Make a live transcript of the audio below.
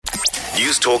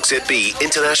News Talk ZB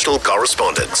international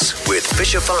correspondence with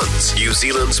Fisher Funds, New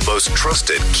Zealand's most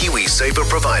trusted KiwiSaver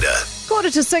provider.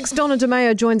 5:45, Donna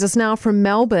DeMeo joins us now from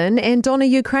Melbourne. And Donna,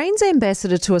 Ukraine's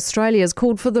ambassador to Australia has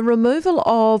called for the removal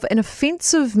of an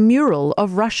offensive mural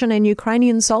of Russian and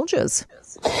Ukrainian soldiers.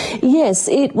 Yes,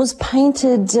 it was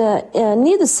painted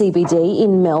near the CBD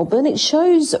in Melbourne. It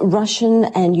shows Russian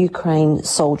and Ukraine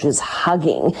soldiers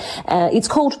hugging. It's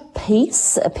called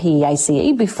Peace,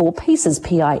 P-E-A-C-E, before Pieces,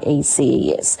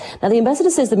 P-I-E-C-E-S. Now, the ambassador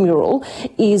says the mural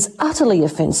is utterly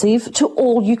offensive to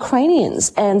all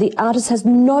Ukrainians, and the artist has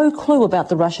no clue about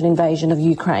the Russian invasion of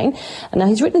Ukraine. And now,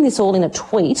 he's written this all in a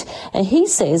tweet, and he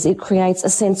says it creates a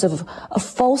sense of a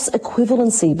false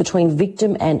equivalency between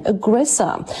victim and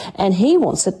aggressor. And he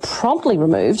wants it promptly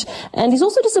removed, and he's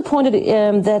also disappointed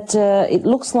that it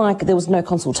looks like there was no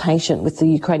consultation with the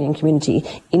Ukrainian community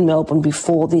in Melbourne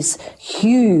before this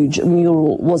huge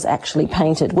mural was actually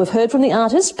painted. We've heard from the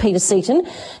artist, Peter Seaton.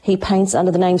 He paints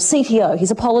under the name CTO.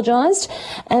 He's apologised,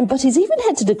 but he's even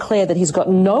had to declare that he's got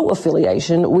no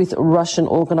affiliation with Russian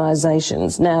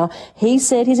organisations. Now, he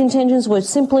said his intentions were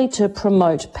simply to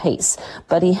promote peace,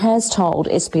 but he has told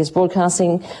SBS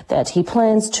Broadcasting that he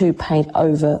plans to paint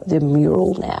over the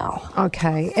mural now.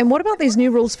 Okay, and what about these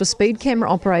new rules for speed camera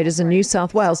operators in New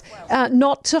South Wales?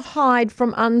 Not to hide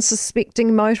from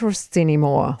unsuspecting motorists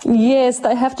anymore. Yes,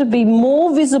 they have to be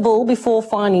more visible before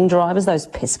finding drivers, those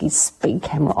pesky speed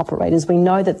camera operators. We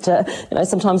know that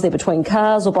sometimes they're between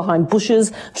cars or behind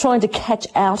bushes trying to catch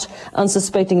out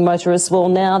unsuspecting motorists. Well,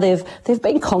 now they've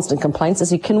been constant complaints,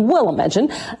 as you can well imagine,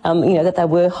 that they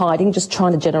were hiding, just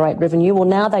trying to generate revenue. Well,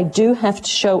 now they do have to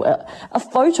show a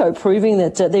photo proving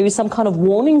that there is some kind of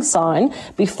warning sign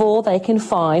before they can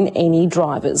fine any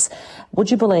drivers. Would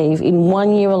you believe in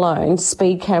 1 year alone,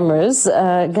 speed cameras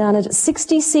garnered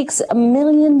 $66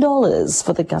 million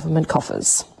for the government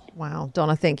coffers? Wow,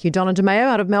 Donna, thank you. Donna DeMeo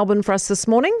out of Melbourne for us this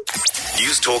morning.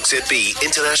 News Talk ZB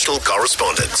international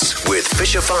correspondence with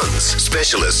Fisher Funds,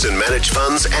 specialists in managed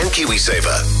funds and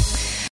KiwiSaver.